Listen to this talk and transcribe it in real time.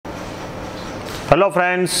Hello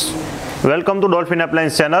friends, welcome to dolphin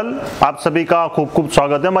appliance channel. आप सभी का खूब खूब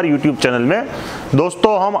स्वागत है हमारे यूट्यूब चैनल में।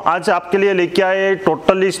 दोस्तों, हम आज आपके लिए लेके आए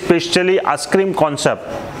टोटली स्पेशली आइसक्रीम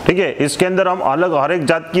कॉन्सेप्ट। ठीक है, इसके अंदर हम हर एक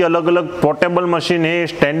जात की अलग अलग पोर्टेबल मशीन है,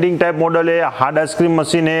 स्टैंडिंग टाइप मॉडल है, हार्ड आइसक्रीम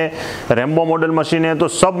मशीन है, रेम्बो मॉडल मशीन है। तो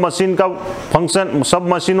सब मशीन का फंक्शन, सब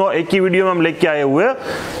मशीनों एक ही वीडियो में हम लेके आए हुए।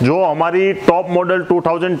 जो हमारी टॉप मॉडल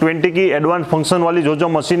 2020 की एडवांस फंक्शन वाली जो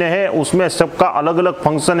मशीनें हैं, उसमें सबका अलग अलग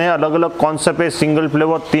फंक्शन है, अलग अलग कॉन्सेप्ट है। सिंगल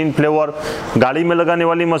फ्लेवर, 3 फ्लेवर, गाड़ी में लगाने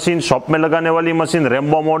वाली मशीन, शॉप में लगाने वाली मशीन,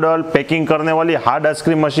 रेम्बो मॉडल, पैकिंग करने वाली हार्ड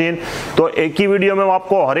आइसक्रीम मशीन। तो एक ही वीडियो में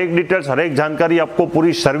आपको हर एक डिटेल्स, हर एक जानकारी आपको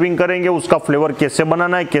पूरी सर्विंग करेंगे। उसका फ्लेवर कैसे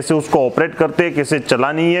बनाना है, कैसे उसको ऑपरेट करते हैं, कैसे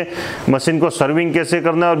चलानी है मशीन को, सर्विंग कैसे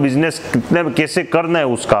करना है और बिजनेस कितने कैसे करना है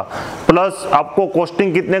उसका, प्लस आपको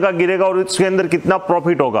कॉस्टिंग कितने का गिरेगा और इसके अंदर कितना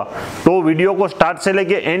प्रॉफिट होगा। तो वीडियो को स्टार्ट से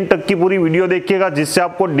लेके एंड तक की पूरी वीडियो देखिएगा, जिससे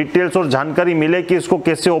आपको डिटेल्स और जानकारी मिले कि इसको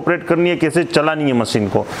कैसे ऑपरेट करनी है, कैसे चलानी है मशीन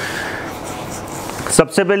को।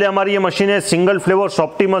 सबसे पहले हमारी ये मशीन है सिंगल फ्लेवर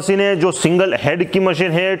सॉफ्टी मशीन है, जो सिंगल हेड की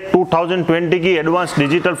मशीन है। 2020 की एडवांस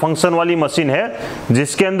डिजिटल फंक्शन वाली मशीन है,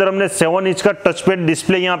 जिसके अंदर हमने 7 इंच का टच पैड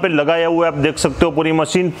डिस्प्ले यहाँ पे लगाया हुआ है। आप देख सकते हो पूरी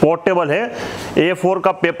मशीन पोर्टेबल है। A4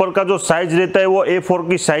 का पेपर का जो साइज रहता है वो A4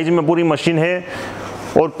 की साइज में पूरी मशीन है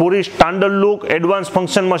और पूरी standard look advance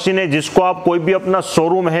function machine है, जिसको आप कोई भी अपना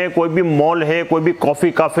शोरूम है, कोई भी मॉल है, कोई भी कॉफी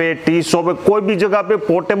काफे, टी शॉप है, कोई भी जगह पे,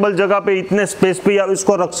 पोर्टेबल जगह पे, इतने स्पेस पे आप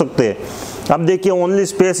इसको रख सकते हैं। अब देखिए ओनली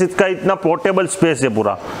स्पेस इसका, इतना पोर्टेबल स्पेस है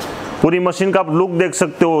पूरा। पूरी मशीन का आप लुक देख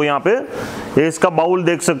सकते हो यहाँ पे। ये इसका बाउल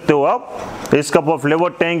देख सकते हो आप, इसका फ्लेवर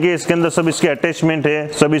टैंक है, इसके अंदर सब इसके अटैचमेंट है,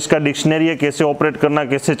 सब इसका डिक्शनरी है, कैसे ऑपरेट करना,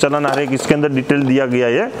 कैसे चलाना, हर एक इसके अंदर डिटेल दिया गया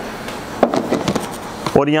है।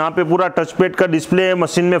 और यहाँ पे पूरा टच पैड का डिस्प्ले है।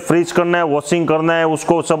 मशीन में फ्रीज करना है, वॉशिंग करना है,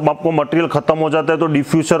 उसको सब आपको मटेरियल खत्म हो जाता है तो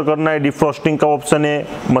डिफ्यूजर करना है, डिफ्रॉस्टिंग का ऑप्शन है।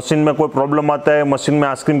 मशीन में कोई प्रॉब्लम आता है, मशीन में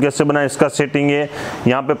आइसक्रीम कैसे बनाए इसका सेटिंग है।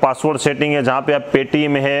 यहाँ पे पासवर्ड सेटिंग है, जहाँ पे आप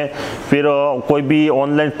पेटीएम है, फिर कोई भी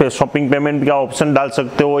ऑनलाइन शॉपिंग पेमेंट का ऑप्शन डाल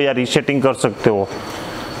सकते हो या रीसेटिंग कर सकते हो।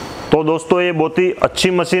 तो दोस्तों, ये बहुत ही अच्छी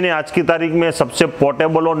मशीन है। आज की तारीख में सबसे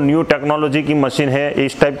पोर्टेबल और न्यू टेक्नोलॉजी की मशीन है।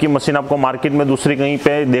 इस टाइप की मशीन आपको मार्केट में दूसरी कहीं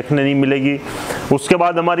पे देखने नहीं मिलेगी। उसके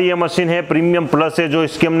बाद हमारी ये मशीन है प्रीमियम प्लस है, जो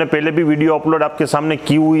इसकी हमने पहले भी वीडियो अपलोड आपके सामने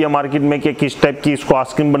की हुई है मार्केट में कि किस टाइप की इसको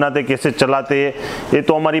आइसक्रीम बनाते, कैसे चलाते हैं। ये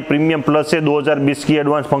तो हमारी प्रीमियम प्लस है, 2020 की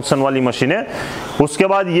एडवांस फंक्शन वाली मशीन है। उसके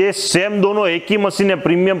बाद ये सेम दोनों एक ही मशीन है,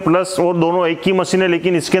 प्रीमियम प्लस और दोनों एक ही मशीन है,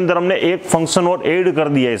 लेकिन इसके अंदर हमने एक फंक्शन और ऐड कर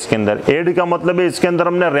दिया है। इसके अंदर ऐड का मतलब है इसके अंदर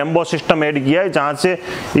हमने रेम्बो सिस्टम ऐड किया है, जहां से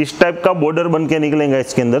इस टाइप का बॉर्डर बन के निकलेगा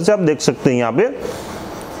इसके अंदर से। आप देख सकते हैं यहाँ पे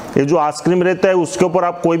ये जो आइसक्रीम रहता है उसके ऊपर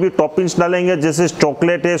आप कोई भी टॉपिंग्स डालेंगे, जैसे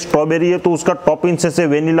चॉकलेट है, स्ट्रॉबेरी है, तो उसका टॉपिंग्स ऐसे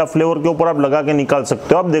वेनिला फ्लेवर के ऊपर आप लगा के निकाल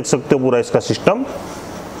सकते हो। आप देख सकते हो पूरा इसका सिस्टम।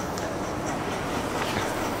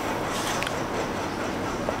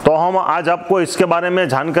 तो हम आज आपको इसके बारे में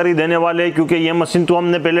जानकारी देने वाले हैं, क्योंकि ये मशीन तो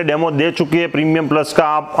हमने पहले डेमो दे चुकी है प्रीमियम प्लस का।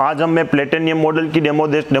 आज हम प्लेटिनियम मॉडल की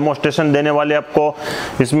डेमोस्ट्रेशन देने वाले आपको।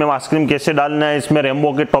 इसमें आइसक्रीम कैसे डालना है, इसमें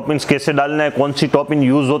रेम्बो के टॉपिंग्स कैसे डालना है, कौन सी टॉपिंग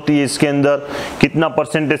यूज होती है इसके अंदर, कितना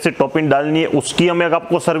परसेंटेज से टॉपिंग डालनी है, उसकी हम एक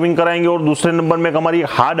आपको सर्विंग कराएंगे। और दूसरे नंबर में हमारी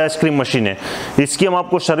हार्ड आइसक्रीम मशीन है, इसकी हम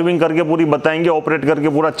आपको सर्विंग करके पूरी बताएंगे, ऑपरेट करके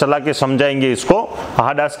पूरा चला के समझाएंगे इसको।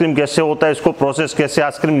 हार्ड आइसक्रीम कैसे होता है, इसको प्रोसेस कैसे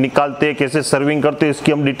आइसक्रीम निकालते हैं, कैसे सर्विंग करते हैं,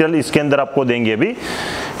 इसकी हम डिटेल इसके अंदर आपको देंगे। अभी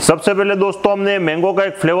सबसे पहले दोस्तों, हमने मैंगो का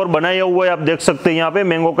एक फ्लेवर बनाया हुआ है। आप देख सकते हैं यहाँ पे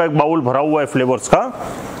मैंगो का एक बाउल भरा हुआ है फ्लेवर्स का।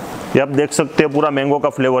 ये आप देख सकते हैं पूरा मैंगो का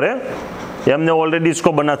फ्लेवर है। ये हमने ऑलरेडी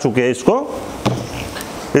इसको बना चुके हैं इसको।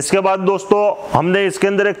 इसके बाद दोस्तों, हमने इसके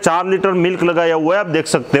अंदर एक 4 लीटर मिल्क लगाया हुआ है। आप देख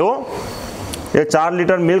सकते हो ये 4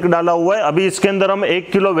 लीटर मिल्क डाला हुआ है। अभी इसके अंदर हम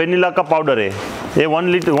 1 किलो वेनिला का पाउडर है, ये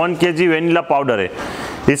 1 kg वेनिला पाउडर है।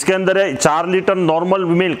 इसके अंदर है 4 लीटर नॉर्मल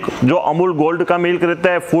मिल्क, जो अमूल गोल्ड का मिल्क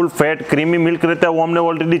रहता है, फुल फैट क्रीमी मिल्क रहता है, वो हमने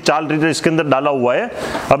ऑलरेडी 4 लीटर इसके अंदर डाला हुआ है।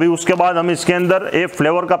 अभी उसके बाद हम इसके अंदर एक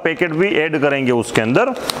फ्लेवर का पैकेट भी ऐड करेंगे उसके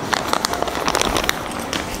अंदर।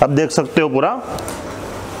 अब देख सकते हो पूरा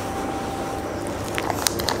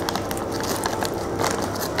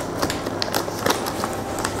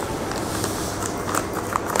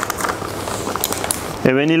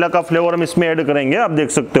ये वेनिला का फ्लेवर हम इसमें ऐड करेंगे। आप देख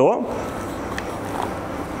सकते हो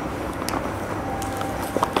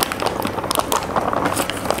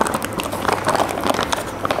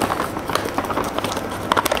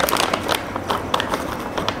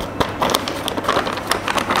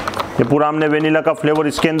ये पूरा हमने वेनिला का फ्लेवर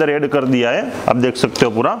इसके अंदर ऐड कर दिया है। आप देख सकते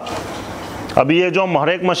हो पूरा। अभी ये जो हम हर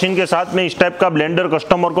एक मशीन के साथ में इस टाइप का ब्लेंडर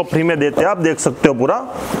कस्टमर को फ्री में देते हैं। आप देख सकते हो पूरा,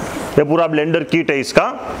 ये पूरा ब्लेंडर किट है इसका।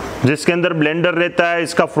 जिसके अंदर ब्लेंडर रहता है,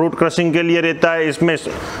 इसका फ्रूट क्रशिंग के लिए रहता है। इसमें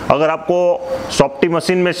अगर आपको सॉफ्टी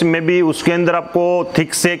मशीन में भी उसके अंदर आपको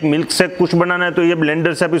थिक शेक, मिल्क शेक कुछ बनाना है तो ये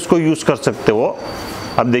ब्लेंडर से आप इसको यूज कर सकते हो।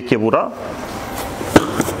 अब देखिए पूरा,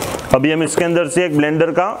 अभी हम इसके अंदर से एक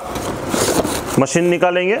ब्लेंडर का मशीन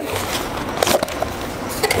निकालेंगे।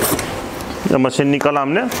 मशीन निकाला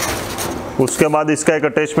हमने, उसके बाद इसका एक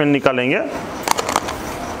अटैचमेंट निकालेंगे।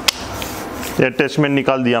 अटैचमेंट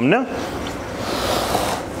निकाल दिया हमने।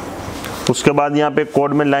 उसके बाद यहाँ पे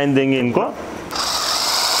कोड में लाइन देंगे इनको।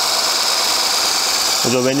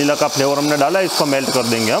 जो वेनिला का फ्लेवर हमने डाला इसको मेल्ट कर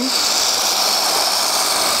देंगे हम।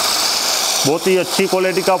 बहुत ही अच्छी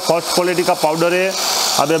क्वालिटी का, फर्स्ट क्वालिटी का पाउडर है।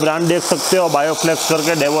 अब ये ब्रांड देख सकते हो, बायोफ्लेक्स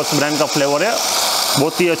करके डेवोस ब्रांड का फ्लेवर है।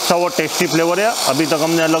 बहुत ही अच्छा और टेस्टी फ्लेवर है। अभी तक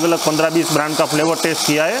हमने अलग अलग 15-20 ब्रांड का फ्लेवर टेस्ट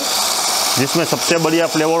किया है, जिसमें सबसे बढ़िया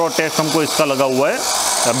फ्लेवर और टेस्ट हमको इसका लगा हुआ है।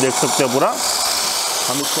 आप देख सकते हो पूरा।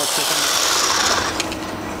 हम इसको अच्छे से,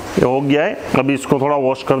 ये हो गया है। अभी इसको थोड़ा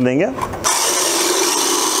वॉश कर देंगे।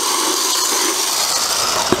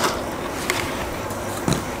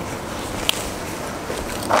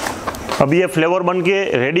 अभी ये फ्लेवर बन के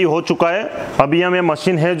रेडी हो चुका है। अभी हमें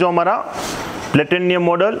मशीन है जो हमारा प्लेटिनियम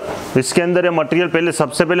मॉडल, इसके अंदर ये मटेरियल पहले,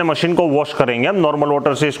 सबसे पहले मशीन को वॉश करेंगे हम। नॉर्मल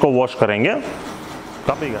वाटर से इसको वॉश करेंगे।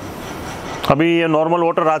 अभी ये नॉर्मल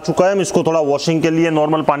वाटर आ चुका है। हम इसको थोड़ा वॉशिंग के लिए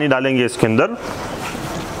नॉर्मल पानी डालेंगे इसके अंदर।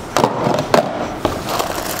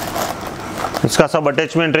 इसका सब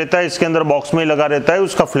अटैचमेंट रहता है, इसके अंदर बॉक्स में ही लगा रहता है।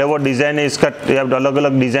 उसका फ्लेवर डिजाइन है, इसका अलग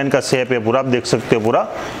अलग डिजाइन का शेप है पूरा। आप देख सकते हो पूरा,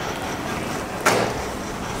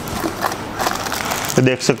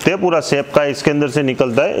 देख सकते हैं पूरा शेप का इसके अंदर से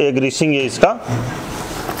निकलता है। एक ग्रीसिंग है इसका,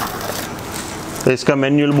 इसका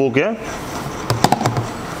मैनुअल बुक है।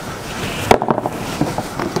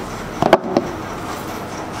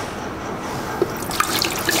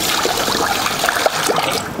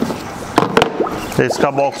 इसका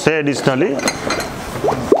बॉक्स है एडिशनली।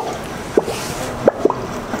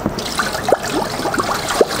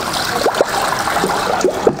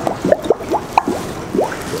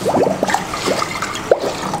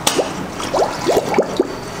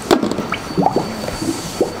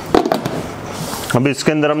 अभी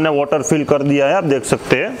इसके अंदर हमने वाटर फिल कर दिया है, आप देख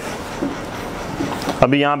सकते हैं।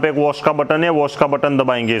 अभी यहाँ पे एक वॉश का बटन है, वॉश का बटन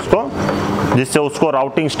दबाएंगे इसको, जिससे उसको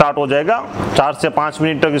राउटिंग स्टार्ट हो जाएगा। 4 से 5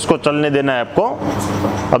 मिनट तक इसको चलने देना है आपको।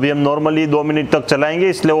 अभी हम नॉर्मली 2 मिनट तक चलाएंगे,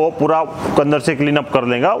 इसलिए वो पूरा अंदर से क्लीन अप कर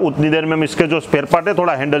लेगा। उतनी देर में हम इसके जो स्पेयर पार्ट है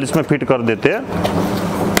थोड़ा हैंडल इसमें फिट कर देते हैं।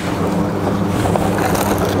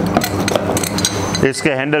 इसके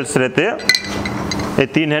हैंडल्स रहते हैं, ये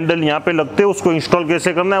 3 हैंडल यहाँ पे लगते हैं। उसको इंस्टॉल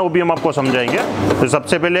कैसे करना है वो भी हम आपको समझाएंगे। तो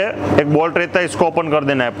सबसे पहले एक बोल्ट रहता है, इसको ओपन कर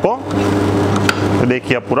देना है आपको। तो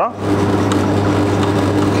देखिए आप पूरा,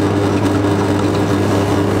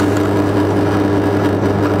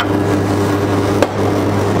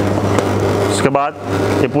 इसके बाद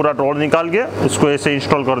ये पूरा रोड निकाल के इसको ऐसे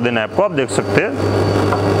इंस्टॉल कर देना है आपको। आप देख सकते हैं।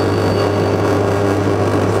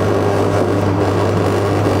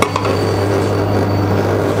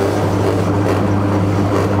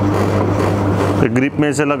 ग्रिप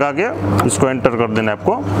में से लगा के इसको एंटर कर देना है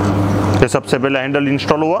आपको। ये सबसे पहले हैंडल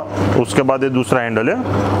इंस्टॉल हुआ, उसके बाद ये दूसरा हैंडल है,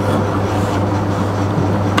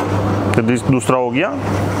 तो दूसरा हो गया।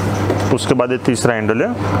 उसके बाद ये तीसरा हैंडल है,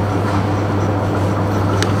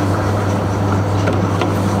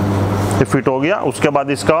 ये फिट हो गया। उसके बाद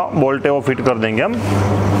इसका बोल्ट है वो फिट कर देंगे हम।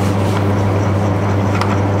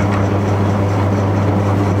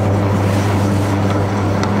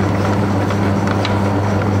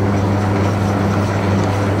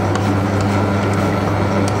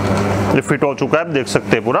 ये फिट हो चुका है, आप देख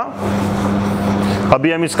सकते हैं पूरा।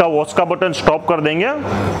 अभी हम इसका वॉश का बटन स्टॉप कर देंगे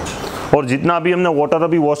और जितना अभी हमने वाटर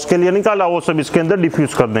अभी वॉश के लिए निकाला वो सब इसके अंदर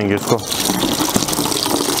डिफ्यूज कर देंगे इसको।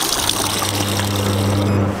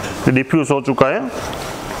 डिफ्यूज हो चुका है,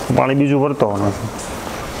 पानी बीजू भरता होना।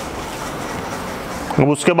 अब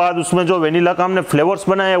उसके बाद उसमें जो वेनिला का हमने फ्लेवर्स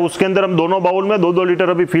बनाए हैं उसके अंदर हम दोनों बाउल में 2-2 लीटर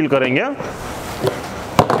अभी फिल करेंगे।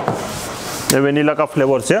 ये वेनिला का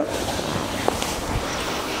फ्लेवर्स है,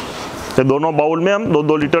 ये दोनों बाउल में हम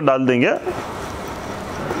 2-2 लीटर डाल देंगे।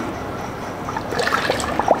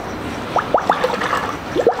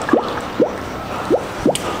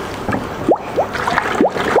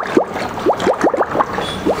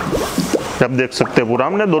 अब देख सकते हैं पूरा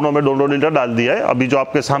हमने दोनों में 2-2 लीटर डाल दिया है। अभी जो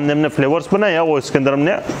आपके सामने हमने फ्लेवर्स बनाए हैं वो इसके अंदर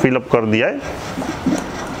हमने फिलअप कर दिया है।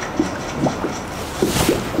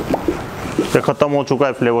 ये खत्म हो चुका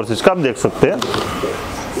है फ्लेवर्स इसका, आप देख सकते हैं।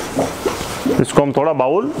 इसको हम थोड़ा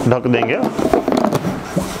बाउल ढक देंगे।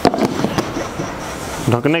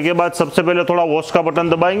 ढकने के बाद सबसे पहले थोड़ा वॉश का बटन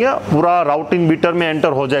दबाएंगे, पूरा राउटिंग बीटर में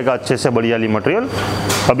एंटर हो जाएगा अच्छे से बढ़िया वाली मटेरियल।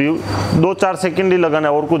 अभी 2-4 सेकंड ही लगाना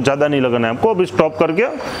है और कुछ ज़्यादा नहीं लगाना है आपको। अभी स्टॉप करके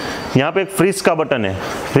यहाँ पे एक फ्रीज का बटन है।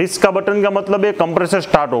 फ्रीज का बटन का मतलब है कंप्रेसर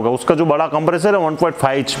स्टार्ट होगा, उसका जो बड़ा कंप्रेसर है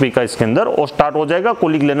 1.5 HP का इसके अंदर, वो स्टार्ट हो जाएगा,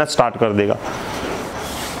 कूलिंग लेना स्टार्ट कर देगा।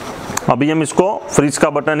 अभी हम इसको फ्रीज का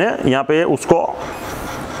बटन है यहाँ पे उसको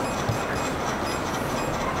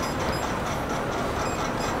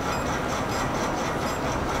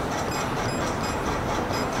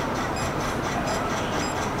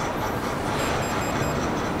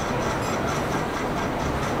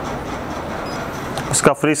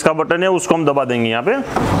इसका फ्रीज का बटन है उसको हम दबा देंगे यहाँ पे।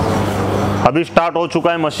 अभी स्टार्ट हो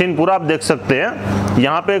चुका है मशीन पूरा, आप देख सकते हैं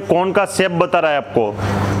यहाँ पे कोन का शेप बता रहा है आपको।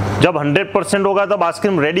 जब 100% होगा तब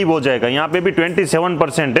आइसक्रीम रेडी हो जाएगा। यहाँ पे भी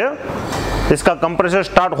 27% है। इसका कंप्रेसर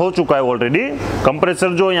स्टार्ट हो चुका है ऑलरेडी।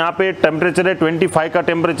 कंप्रेसर जो यहाँ पे टेम्परेचर है 25 का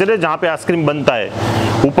टेम्परेचर है जहाँ पे आइसक्रीम बनता है।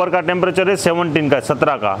 ऊपर का टेम्परेचर है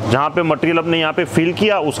 17 का, जहाँ पे मटेरियल अपने यहाँ पे फिल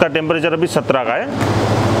किया उसका टेम्परेचर अभी 17 का है।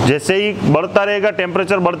 जैसे ही बढ़ता रहेगा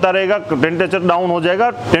टेम्परेचर बढ़ता रहेगा, टेम्परेचर डाउन हो जाएगा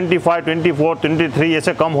 25, 24, 23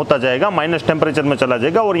 ऐसे कम होता जाएगा, माइनस टेम्परेचर में चला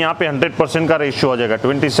जाएगा और यहाँ पे 100% का रेशियो हो जाएगा।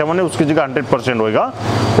 27 है उसकी जगह 100% होगा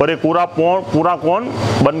और एक पूरा कोन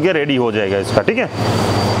बन के रेडी हो जाएगा इसका। ठीक है,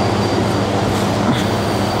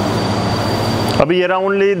 अभी ये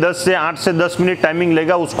राउंडली 8 से 10 मिनट टाइमिंग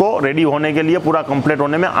लेगा उसको रेडी होने के लिए। पूरा कंप्लीट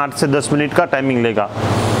होने में 8 से 10 मिनट का टाइमिंग लेगा।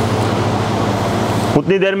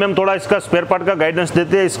 उतनी देर में हम थोड़ा इसका स्पेयर पार्ट का गाइडेंस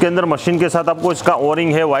देते हैं। इसके अंदर मशीन के साथ आपको इसका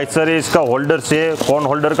ओरिंग है, वाइसर है, इसका होल्डर से कॉर्न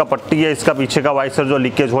होल्डर का पट्टी है, इसका पीछे का वाइसर जो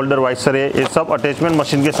लीकेज होल्डर वाइसर है, ये सब अटैचमेंट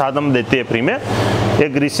मशीन के साथ हम देते हैं फ्री में।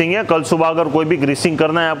 एक ग्रीसिंग है, कल सुबह अगर कोई भी ग्रीसिंग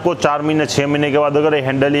करना है आपको 4 महीने 6 महीने के बाद अगर ये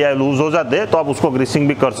हैंडल या लूज हो जाते हैं तो आप उसको ग्रीसिंग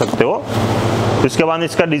भी कर सकते हो। इसके बाद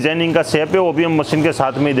इसका डिजाइनिंग का शेप है वो भी हम मशीन के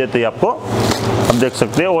साथ में ही देते हैं आपको, आप देख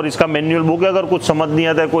सकते हैं। और इसका मैनुअल बुक है, अगर कुछ समझ नहीं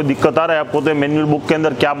आता है कोई दिक्कत आ रहा है आपको तो मैनुअल बुक के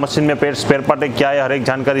अंदर क्या मशीन में स्पेयर पार्ट है क्या है हर एक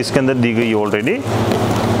जानकारी इसके अंदर दी गई है ऑलरेडी।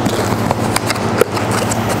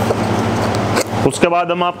 उसके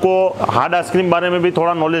बाद हम आपको हार्ड आइसक्रीम बारे में भी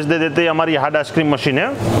थोड़ा नॉलेज दे देते हैं। हमारी हार्ड आइसक्रीम मशीन है,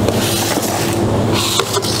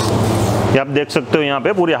 ये आप देख सकते हो यहाँ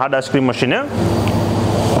पे पूरी हार्ड आइसक्रीम मशीन है।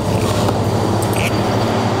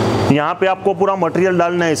 यहाँ पे आपको पूरा मटेरियल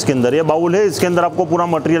डालना है इसके अंदर, ये बाउल है इसके अंदर आपको पूरा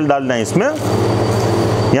मटेरियल डालना है इसमें।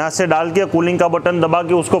 यहाँ से डाल के कूलिंग का बटन दबा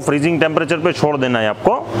के उसको फ्रीजिंग टेम्परेचर पे छोड़ देना है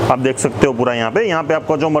आपको। आप देख सकते हो पूरा यहाँ पे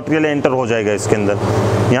आपका जो मटेरियल है एंटर हो जाएगा इसके अंदर।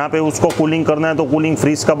 यहाँ पे उसको कूलिंग करना है तो कूलिंग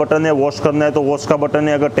फ्रीज का बटन है, वॉश करना है तो वॉश का बटन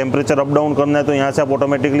है। अगर टेम्परेचर अप डाउन करना है तो यहाँ से आप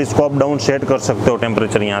ऑटोमेटिकली इसको अप डाउन सेट कर सकते हो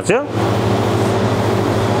टेम्परेचर यहाँ से।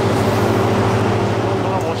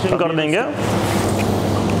 वॉशिंग कर देंगे।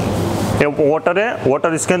 ये वाटर है,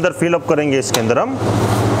 वाटर इसके अंदर फिल अप करेंगे इसके अंदर हम।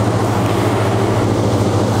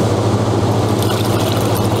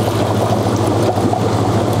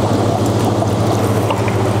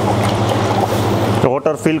 तो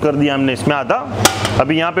वाटर फिल कर दिया हमने इसमें आधा।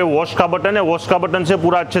 अभी यहाँ पे वॉश का बटन है, वॉश का बटन से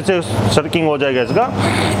पूरा अच्छे से सर्किंग हो जाएगा इसका।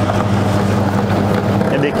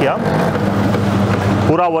 ये देखिए आप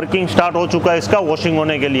पूरा वर्किंग स्टार्ट हो चुका है इसका वॉशिंग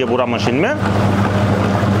होने के लिए पूरा मशीन में।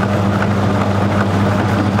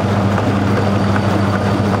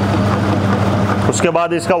 उसके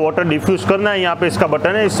बाद इसका वाटर डिफ्यूज करना है, यहाँ पे इसका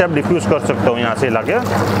बटन है, इससे आप डिफ्यूज कर सकते हो यहाँ से लाके।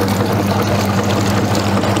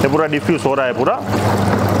 ये पूरा डिफ्यूज हो रहा है पूरा।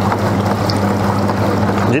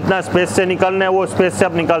 जितना स्पेस से निकालना है वो स्पेस से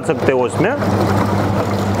आप निकाल सकते हो इसमें।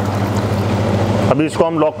 अभी इसको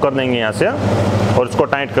हम लॉक कर देंगे यहाँ से और इसको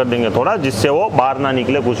टाइट कर देंगे थोड़ा, जिससे वो बाहर ना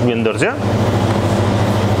निकले कुछ भी अंदर से।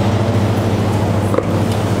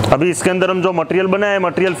 अभी इसके अंदर हम जो मटेरियल बनाया है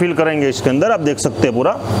मटेरियल फिल करेंगे इसके अंदर, आप देख सकते हैं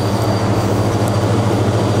पूरा।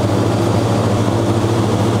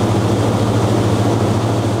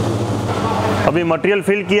 अभी मटेरियल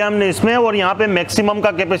फिल किया हमने इसमें और यहाँ पे मैक्सिमम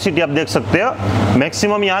का कैपेसिटी आप देख सकते हो।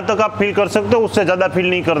 मैक्सिमम यहाँ तक आप फिल कर सकते हो, उससे ज़्यादा फिल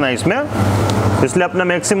नहीं करना है इसमें, इसलिए अपना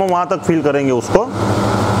मैक्सिमम वहाँ तक फिल करेंगे उसको।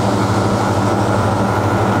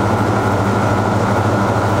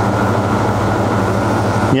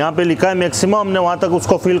 यहाँ पे लिखा है मैक्सिमम, हमने वहाँ तक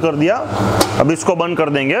उसको फिल कर दिया। अब इसको बंद कर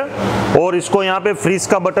देंगे और इसको यहाँ पे फ्रीज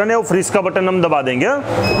का बटन है, वो फ्रीज का बटन हम दबा देंगे।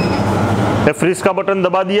 फ्रीज का बटन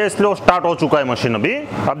दबा दिया इसलिए वो स्टार्ट हो चुका है मशीन। अभी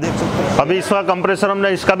आप देख सकते हैं अभी इसका कंप्रेसर हमने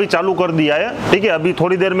इसका भी चालू कर दिया है। ठीक है, अभी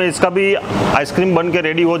थोड़ी देर में इसका भी आइसक्रीम बन के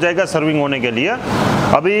रेडी हो जाएगा सर्विंग होने के लिए।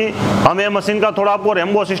 अभी हम ये मशीन का थोड़ा आपको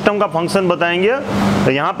रेम्बो सिस्टम का फंक्शन बताएंगे।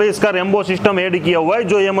 तो यहाँ पे इसका रेम्बो सिस्टम ऐड किया हुआ है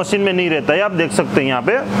जो ये मशीन में नहीं रहता है, आप देख सकते हैं यहाँ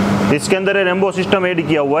पे इसके अंदर ये रेम्बो सिस्टम ऐड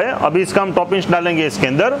किया हुआ है। अभी इसका हम टॉपिंग्स डालेंगे इसके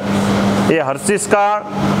अंदर। ये हर्शीज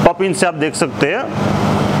का टॉपिंग से आप देख सकते हैं,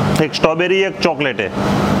 एक स्ट्रॉबेरी एक चॉकलेट है,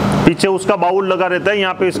 पीछे उसका बाउल लगा रहता है।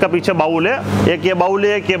 यहाँ पे इसका पीछे बाउल है, एक ये बाउल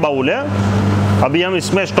है एक ये बाउल है। अभी हम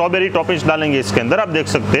इसमें स्ट्रॉबेरी टॉपिंग्स डालेंगे इसके अंदर, आप देख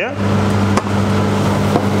सकते हैं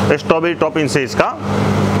स्ट्रॉबेरी टॉपिंग्स है इसका।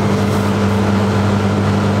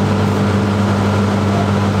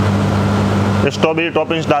 स्ट्रॉबेरी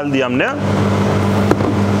टॉपिंग्स डाल दिया हमने।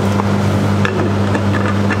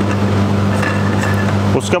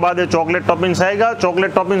 उसके बाद ये चॉकलेट टॉपिंग्स आएगा।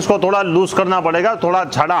 चॉकलेट टॉपिंग्स को थोड़ा लूज करना पड़ेगा, थोड़ा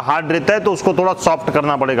छाड़ा हार्ड रहता है तो उसको थोड़ा सॉफ्ट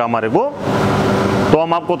करना पड़ेगा हमारे को, तो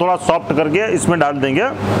हम आपको थोड़ा सॉफ्ट करके इसमें डाल देंगे।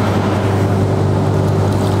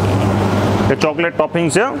 ये चॉकलेट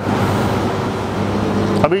टॉपिंग्स है।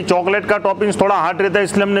 अभी चॉकलेट का टॉपिंग्स थोड़ा हार्ड रहता है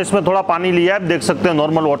इसलिए हमने इसमें थोड़ा पानी लिया है, आप देख सकते हैं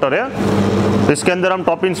नॉर्मल वाटर है। इसके अंदर हम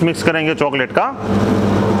टॉपिंग्स मिक्स करेंगे चॉकलेट का।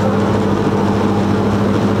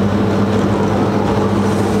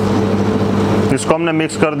 इसको हमने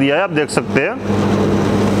मिक्स कर दिया है, आप देख सकते हैं।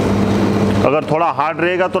 अगर थोड़ा हार्ड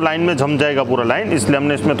रहेगा तो लाइन में जम जाएगा पूरा लाइन, इसलिए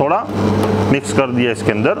हमने इसमें थोड़ा मिक्स कर दिया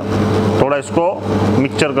इसके अंदर। थोड़ा इसको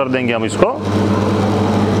मिक्सचर कर देंगे हम, इसको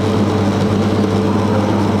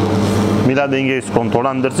मिला देंगे इसको हम थोड़ा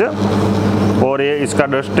अंदर से, और ये इसका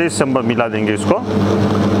डस्ट है इससे मिला देंगे इसको।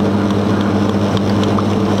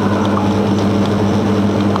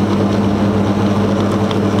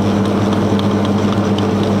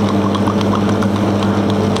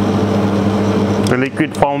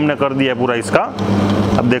 लिक्विड फॉर्म ने कर दिया है पूरा इसका,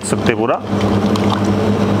 अब देख सकते हैं पूरा।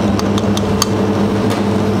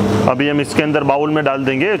 अभी हम इसके अंदर बाउल में डाल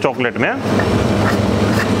देंगे चॉकलेट में।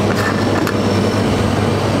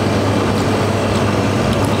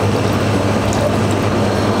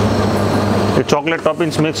 चॉकलेट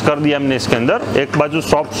टॉपिंग्स मिक्स कर दिया हमने इसके अंदर। एक बाजू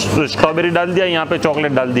सॉफ्ट स्ट्रॉबेरी डाल दिया, यहाँ पे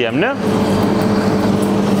चॉकलेट डाल दिया हमने।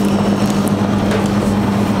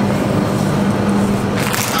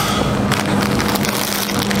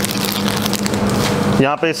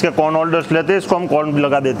 यहाँ पे इसके कॉर्न होल्डर्स लेते हैं, इसको हम कॉर्न भी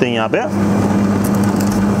लगा देते हैं यहाँ पे।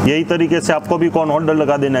 यही तरीके से आपको भी कॉर्न होल्डर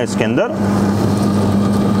लगा देना है इसके अंदर।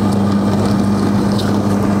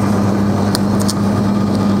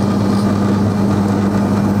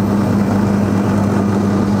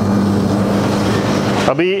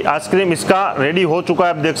 अभी आइसक्रीम इसका रेडी हो चुका है,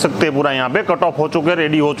 आप देख सकते हैं पूरा यहाँ पे कट ऑफ हो चुके हैं,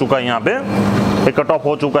 रेडी हो चुका है यहाँ पे। ये कट ऑफ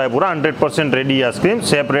हो चुका है पूरा, 100% रेडी है आइसक्रीम।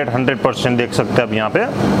 सेपरेट 100% देख सकते हैं अब यहाँ पे।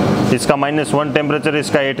 इसका -1 टेम्परेचर,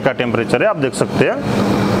 इसका 8 का टेम्परेचर है, आप देख सकते हैं।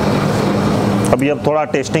 अभी अब थोड़ा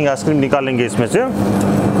टेस्टिंग आइसक्रीम निकालेंगे इसमें से।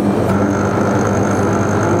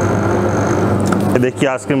 देखिए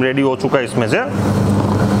आइसक्रीम रेडी हो चुका है इसमें से।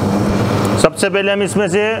 सबसे पहले हम इसमें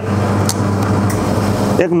से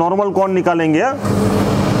एक नॉर्मल कॉर्न निकालेंगे,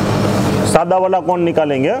 सादा वाला कॉर्न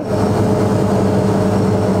निकालेंगे।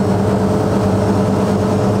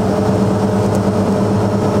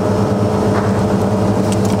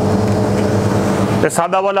 ये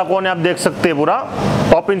सादा वाला कॉर्न आप देख सकते हैं पूरा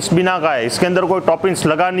टॉपिंग्स बिना का है, इसके अंदर कोई टॉपिंग्स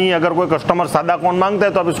लगा नहीं है। अगर कोई कस्टमर सादा कॉर्न मांगता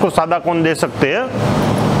है तो आप इसको सादा कॉर्न दे सकते हैं।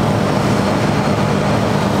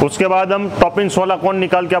 उसके बाद हम टॉपिंग्स वाला कॉर्न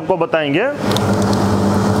निकाल के आपको बताएंगे।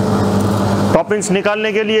 टॉपिंग्स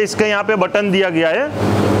निकालने के लिए इसके यहाँ पे बटन दिया गया है,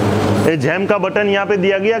 ये जैम का बटन यहाँ पे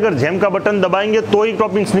दिया गया। अगर जैम का बटन दबाएंगे तो ही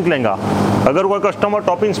टॉपिंग्स निकलेगा। अगर कोई कस्टमर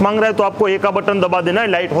टॉपिंग्स मांग रहा है तो आपको ए का बटन दबा देना है,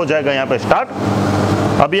 लाइट हो जाएगा यहाँ पे स्टार्ट।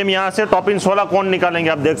 अभी हम यहाँ से टॉपिंग्स वाला कॉर्न निकालेंगे,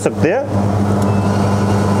 आप देख सकते हैं।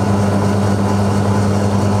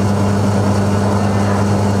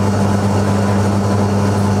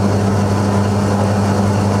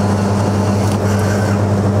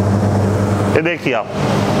 ये देखिए आप,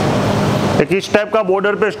 एक इस टाइप का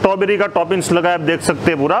बॉर्डर पे स्ट्रॉबेरी का टॉपिंग्स लगा है, आप देख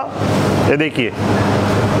सकते हैं पूरा। ये देखिए,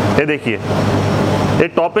 ये देखिए, ये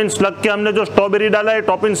टॉपिंग्स लग के हमने जो स्ट्रॉबेरी डाला है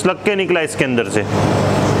टॉपिंग्स लग के निकला इसके अंदर से।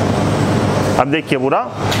 अब देखिए पूरा,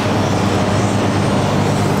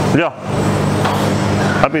 लो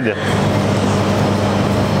अभी दे।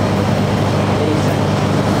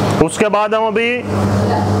 उसके बाद हम अभी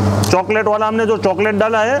चॉकलेट वाला, हमने जो चॉकलेट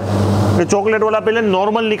डाला है ये चॉकलेट वाला पहले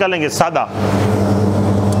नॉर्मल निकालेंगे, सादा।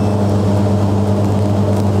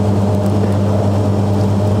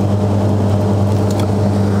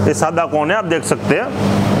 ये सादा कौन है आप देख सकते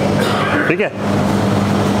हैं, ठीक है।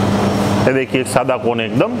 ये देखिए सादा कौन है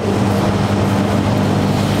एकदम।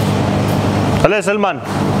 अले सलमान।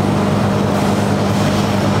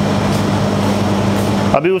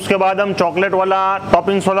 अभी उसके बाद हम चॉकलेट वाला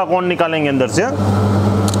टॉपिंग्स वाला कौन निकालेंगे अंदर से।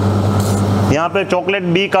 यहाँ पे चॉकलेट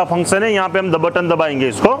बी का फंक्शन है, यहाँ पे हम बटन दबाएंगे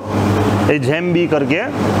इसको, ये जैम बी करके,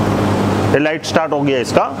 ये लाइट स्टार्ट हो गया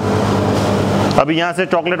इसका। अभी यहाँ से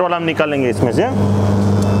चॉकलेट वाला हम निकालेंगे इसमें से।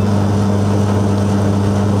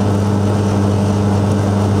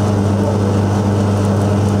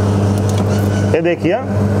 ये देखिए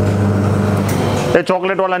ये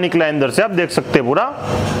चॉकलेट वाला निकला है अंदर से, आप देख सकते हैं पूरा।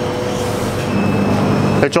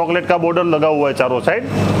 ये चॉकलेट का बॉर्डर लगा हुआ है चारों साइड।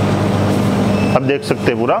 आप देख सकते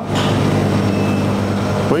हैं पूरा।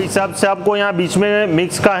 वही हिसाब से आपको यहाँ बीच में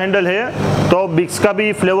मिक्स का हैंडल है, तो मिक्स का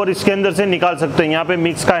भी फ्लेवर इसके अंदर से निकाल सकते हैं। यहाँ पे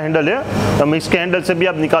मिक्स का हैंडल है, तो मिक्स के हैंडल से भी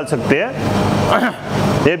आप निकाल सकते हैं।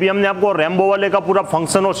 ये भी हमने आपको रेम्बो वाले का पूरा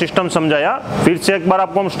फंक्शन और सिस्टम समझाया। फिर से एक बार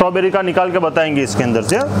आपको हम स्ट्रॉबेरी का निकाल के बताएंगे इसके अंदर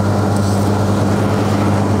से।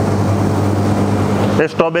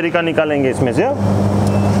 स्ट्रॉबेरी का निकालेंगे इसमें से।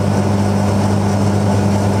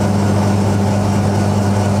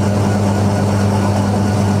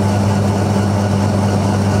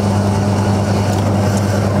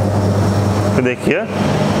 देखिए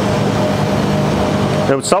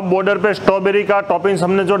सब बॉर्डर पे स्ट्रॉबेरी का टॉपिंग्स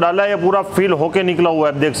हमने जो डाला है ये पूरा फिल होके निकला हुआ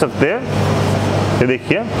है, आप देख सकते हैं। ये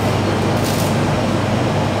देखिए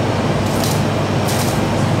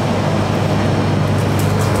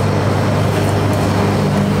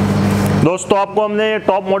दोस्तों, आपको हमने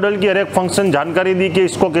टॉप मॉडल की हर एक फंक्शन जानकारी दी कि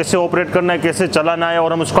इसको कैसे ऑपरेट करना है, कैसे चलाना है,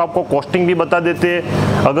 और हम इसको आपको कॉस्टिंग भी बता देते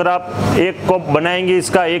हैं। अगर आप एक कप बनाएंगे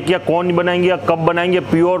इसका, एक या कॉर्न बनाएंगे या कप बनाएंगे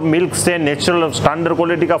प्योर मिल्क से नेचुरल स्टैंडर्ड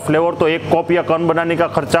क्वालिटी का फ्लेवर, तो एक कप या कॉर्न बनाने का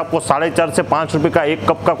खर्चा आपको 4.5 से 5 रुपये का एक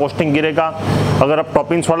कप का कॉस्टिंग गिरेगा। अगर आप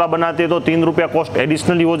टॉपिंग्स वाला बनाते हैं तो 3 रुपया कॉस्ट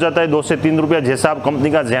एडिशनली हो जाता है, 2 से 3 रुपया जैसा आप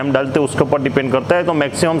कंपनी का जैम डालते हैं उसके ऊपर डिपेंड करता है। तो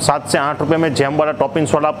मैक्सिमम 7 से 8 रुपये में जैम वाला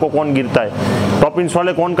टॉपिंग्स वाला आपको कॉर्न गिरता है। टॉपिंग्स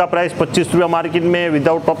वाले कॉर्न का प्राइस 25 रुपया मार्केट में,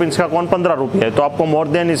 विदाउट टॉपिंग्स का कॉर्न 15 रुपये है। तो आपको मोर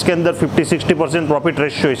देन इसके अंदर 50-60% प्रॉफिट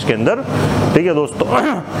रेशियो इसके अंदर, ठीक है दोस्तों।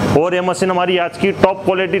 और ये मशीन हमारी आज की टॉप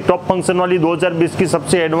क्वालिटी टॉप फंक्शन वाली 2020 की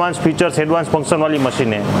सबसे एडवांस फीचर्स एडवांस फंक्शन वाली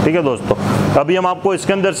मशीन है, ठीक है दोस्तों। अभी हम आपको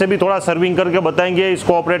इसके अंदर से भी थोड़ा सर्विंग करके बताएंगे,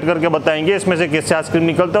 इसको ऑपरेट करके बताएंगे, इसमें से कैसे आइसक्रीम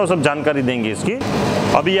निकलता है वो सब जानकारी देंगे इसकी।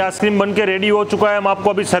 अभी आइसक्रीम बन के रेडी हो चुका है, हम आपको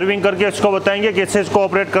अभी सर्विंग करके इसको बताएंगे कैसे इसको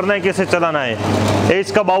ऑपरेट करना है, कैसे चलाना है। ये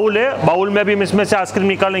इसका बाउल है, बाउल में भी हम इसमें से आइसक्रीम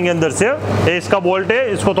निकालेंगे अंदर से। ये इसका बोल्ट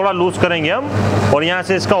है, इसको थोड़ा लूज करेंगे हम, और यहाँ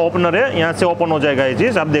से इसका ओपनर है, यहाँ से ओपन हो जाएगा ये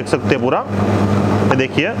चीज़, आप देख सकते हैं पूरा। ये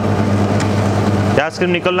देखिए आइसक्रीम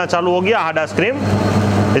निकलना चालू हो गया, हार्ड आइसक्रीम।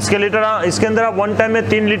 इसके अंदर आप वन टाइम में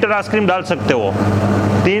 3 लीटर आइसक्रीम डाल सकते हो।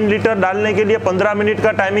 3 लीटर डालने के लिए 15 मिनट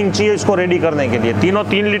का टाइमिंग चाहिए इसको रेडी करने के लिए।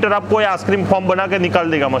 3 लीटर आपको ये आइसक्रीम फॉर्म बना के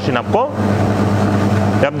निकाल देगा मशीन आपको,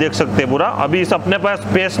 आप देख सकते हैं पूरा। अभी इस अपने पास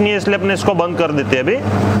स्पेस नहीं है इसलिए अपने इसको बंद कर देते हैं।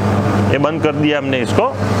 अभी ये बंद कर दिया हमने इसको,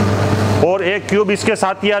 और एक क्यूब इसके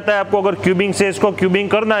साथ ही आता है। आपको अगर क्यूबिंग से इसको क्यूबिंग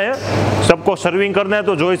करना है, सबको सर्विंग करना है,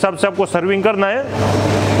 तो जो हिसाब से आपको सर्विंग करना है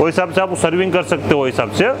वो हिसाब से आप सर्विंग कर सकते हो।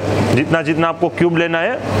 हिसाब से जितना आपको क्यूब लेना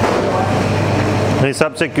है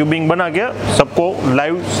हिसाब से क्यूबिंग बना के सबको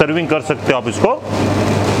लाइव सर्विंग कर सकते हो आप इसको।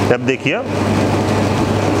 अब देखिए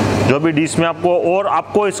जो भी डिश में आपको, और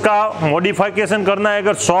आपको इसका मॉडिफिकेशन करना है,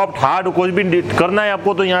 अगर सॉफ्ट हार्ड कुछ भी करना है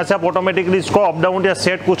आपको, तो यहाँ से आप ऑटोमेटिकली इसको अप डाउन या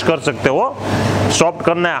सेट कुछ कर सकते हो। सॉफ्ट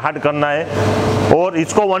करना है, हार्ड करना है। और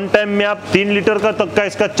इसको वन टाइम में आप 3 लीटर का तक का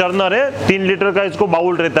इसका चर्नर है, 3 लीटर का इसको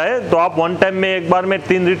बाउल रहता है, तो आप वन टाइम में एक बार में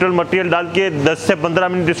 3 लीटर मटेरियल डाल के 10 से 15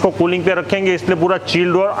 मिनट इसको कूलिंग पे रखेंगे, इसलिए पूरा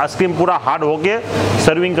चिल्ड और आइसक्रीम पूरा हार्ड होके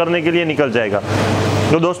सर्विंग करने के लिए निकल जाएगा।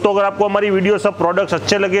 तो दोस्तों, अगर आपको हमारी वीडियो सब प्रोडक्ट्स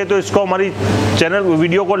अच्छे लगे तो इसको हमारी चैनल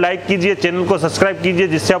वीडियो को लाइक कीजिए, चैनल को सब्सक्राइब कीजिए,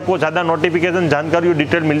 जिससे आपको ज़्यादा नोटिफिकेशन जानकारी और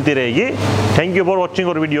डिटेल मिलती रहेगी। थैंक यू फॉर वॉचिंग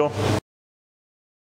और वीडियो।